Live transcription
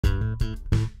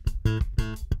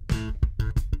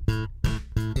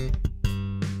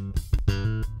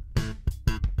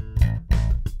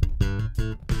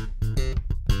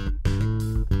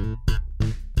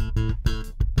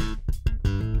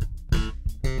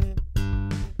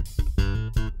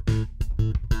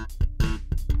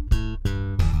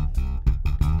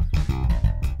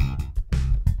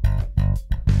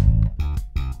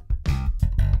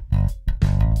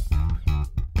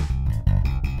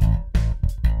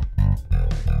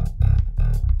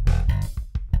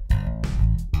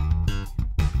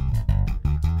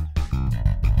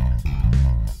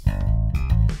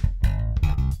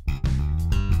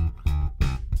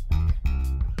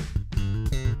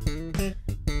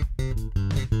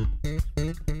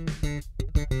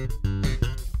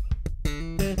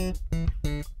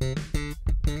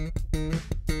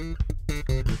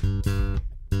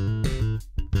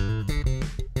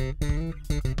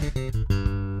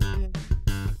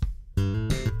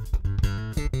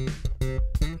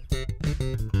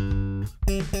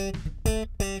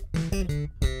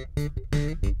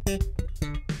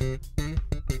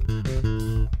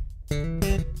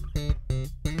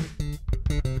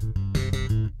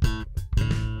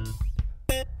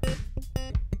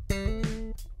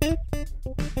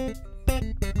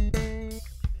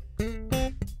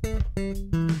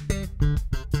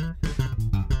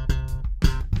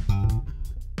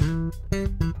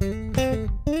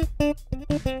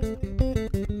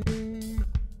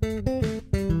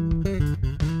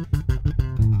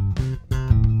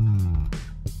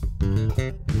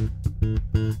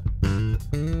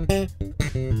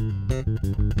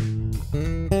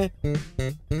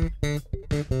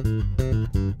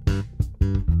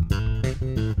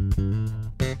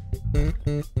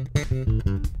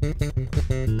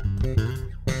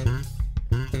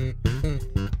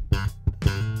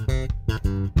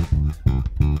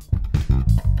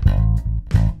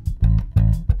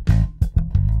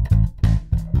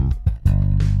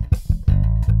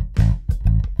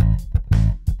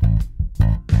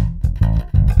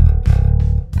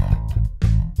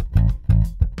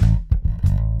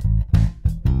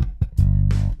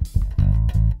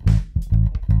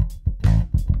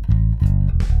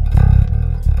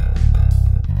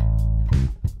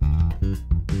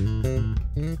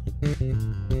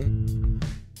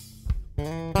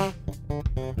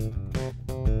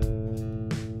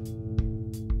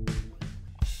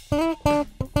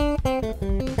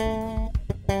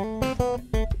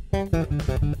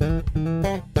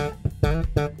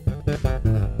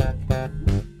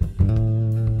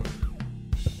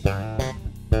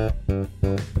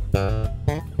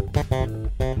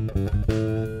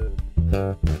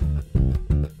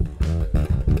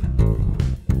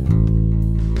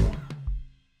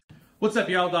What's up,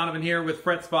 y'all? Donovan here with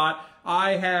FretSpot.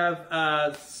 I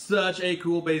have such a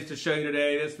cool base to show you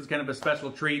today. This was kind of a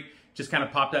special treat. Just kind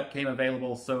of popped up, came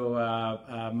available.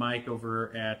 So Mike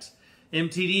over at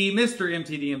MTD, Mr.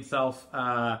 MTD himself,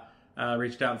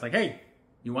 reached out and was like, "Hey,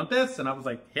 you want this?" And I was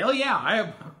like, "Hell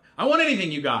yeah, I want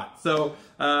anything you got." So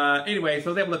anyway,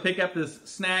 so I was able to pick up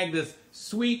snag this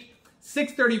sweet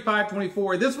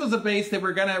 635/24. This was a base that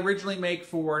we're gonna originally make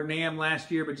for NAMM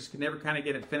last year, but just could never kind of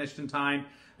get it finished in time.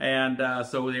 And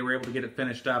so they were able to get it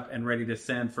finished up and ready to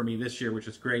send for me this year, which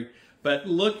is great. But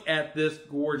look at this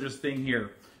gorgeous thing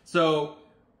here. So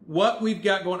what we've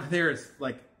got going on there is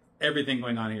like everything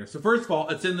going on here. So first of all,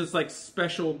 it's in this like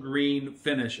special green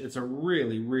finish. It's a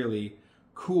really, really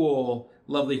cool,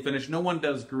 lovely finish. No one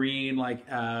does green like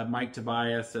Mike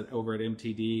Tobias over at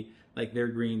MTD. Like their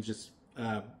green's just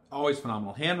always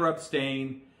phenomenal. Hand rub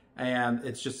stain, and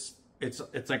it's just, it's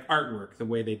like artwork the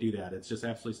way they do that. It's just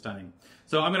absolutely stunning.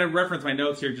 So I'm going to reference my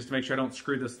notes here just to make sure I don't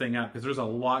screw this thing up because there's a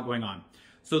lot going on.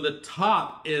 So the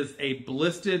top is a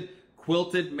Blister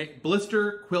quilted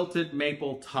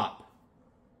maple top.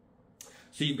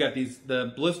 So you've got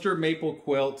the Blister maple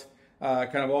quilt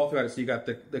kind of all throughout it. So you got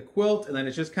the quilt, and then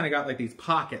it's just kind of got like these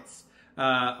pockets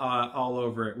all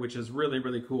over it, which is really,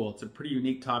 really cool. It's a pretty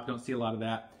unique top. You don't see a lot of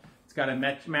that. It's got a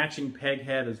matching peg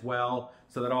head as well,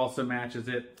 so that also matches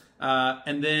it.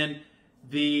 And then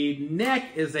the neck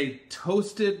is a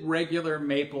toasted regular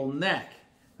maple neck.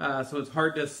 So it's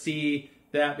hard to see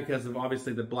that because of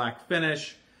obviously the black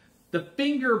finish. The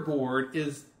fingerboard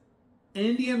is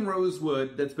Indian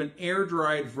rosewood that's been air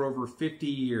dried for over 50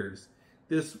 years.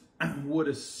 This wood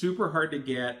is super hard to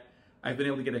get. I've been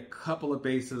able to get a couple of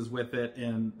bases with it,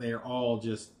 and they're all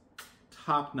just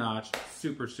top-notch,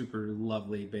 super, super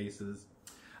lovely bases.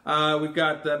 We've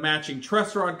got the matching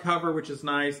truss rod cover, which is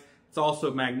nice. It's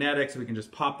also magnetic, so we can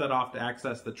just pop that off to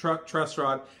access the truss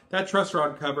rod. That truss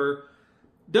rod cover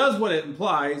does what it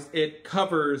implies. It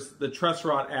covers the truss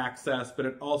rod access, but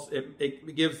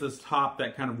it gives this top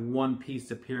that kind of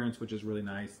one-piece appearance, which is really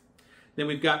nice. Then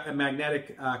we've got a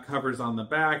magnetic covers on the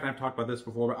back, and I've talked about this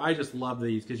before, but I just love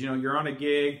these because, you know, you're on a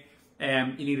gig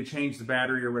and you need to change the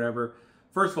battery or whatever.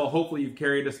 First of all, hopefully you've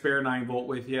carried a spare 9-volt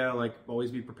with you. Like,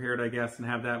 always be prepared, I guess, and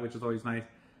have that, which is always nice.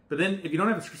 But then if you don't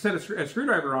have a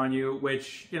screwdriver on you,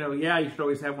 which, you know, yeah, you should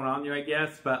always have one on you, I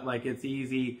guess, but like it's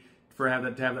easy to have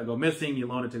that go missing. You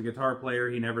loan it to the guitar player.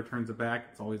 He never turns it back.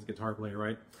 It's always a guitar player,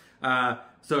 right?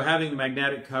 So having the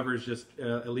magnetic covers just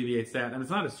alleviates that. And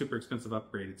it's not a super expensive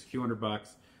upgrade. It's a few $100,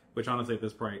 which honestly at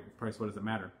this price, what does it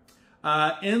matter?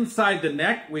 Inside the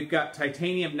neck, we've got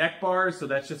titanium neck bars. So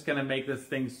that's just going to make this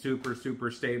thing super,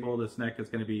 super stable. This neck is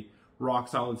going to be rock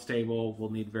solid stable.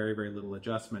 We'll need very, very little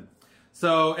adjustment.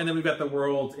 So, and then we've got the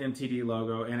World's MTD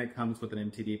logo, and it comes with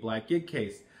an MTD black gig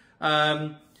case.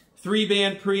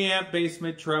 3-band preamp, bass,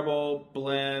 mid, treble,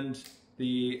 blend,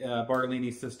 the Bartolini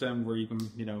system where you can,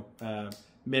 you know,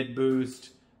 mid boost,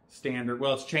 standard.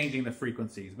 Well, it's changing the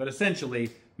frequencies, but essentially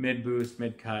mid-boost,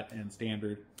 mid-cut, and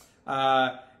standard.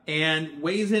 And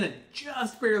weighs in at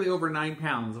just barely over 9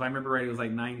 pounds. If I remember right, it was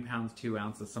like 9 pounds, 2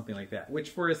 ounces, something like that, which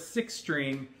for a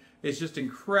 6-string is just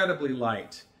incredibly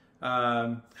light.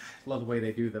 Love the way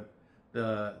they do the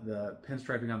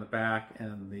pinstriping on the back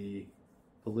and the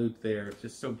loop there. It's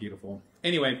just so beautiful.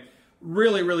 Anyway,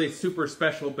 really super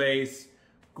special bass.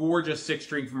 Gorgeous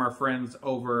 6-string from our friends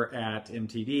over at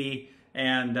MTD,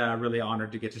 and really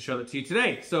honored to get to show that to you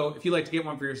today. So if you'd like to get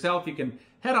one for yourself, you can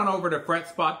head on over to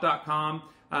FretSpot.com.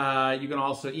 You can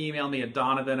also email me at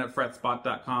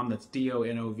donovan@FretSpot.com. That's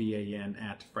DONOVAN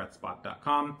at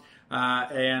FretSpot.com.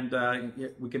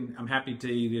 I'm happy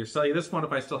to either sell you this one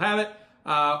if I still have it,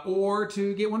 or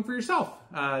to get one for yourself.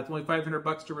 It's only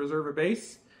 $500 to reserve a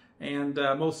bass, and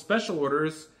most special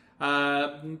orders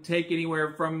take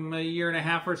anywhere from 1.5 years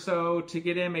or so to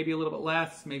get in, maybe a little bit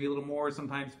less, maybe a little more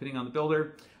sometimes, depending on the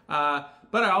builder.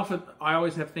 But I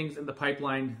always have things in the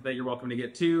pipeline that you're welcome to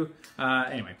get too.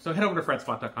 Anyway, so head over to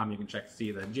FretSpot.com. You can check to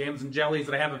see the jams and jellies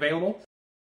that I have available.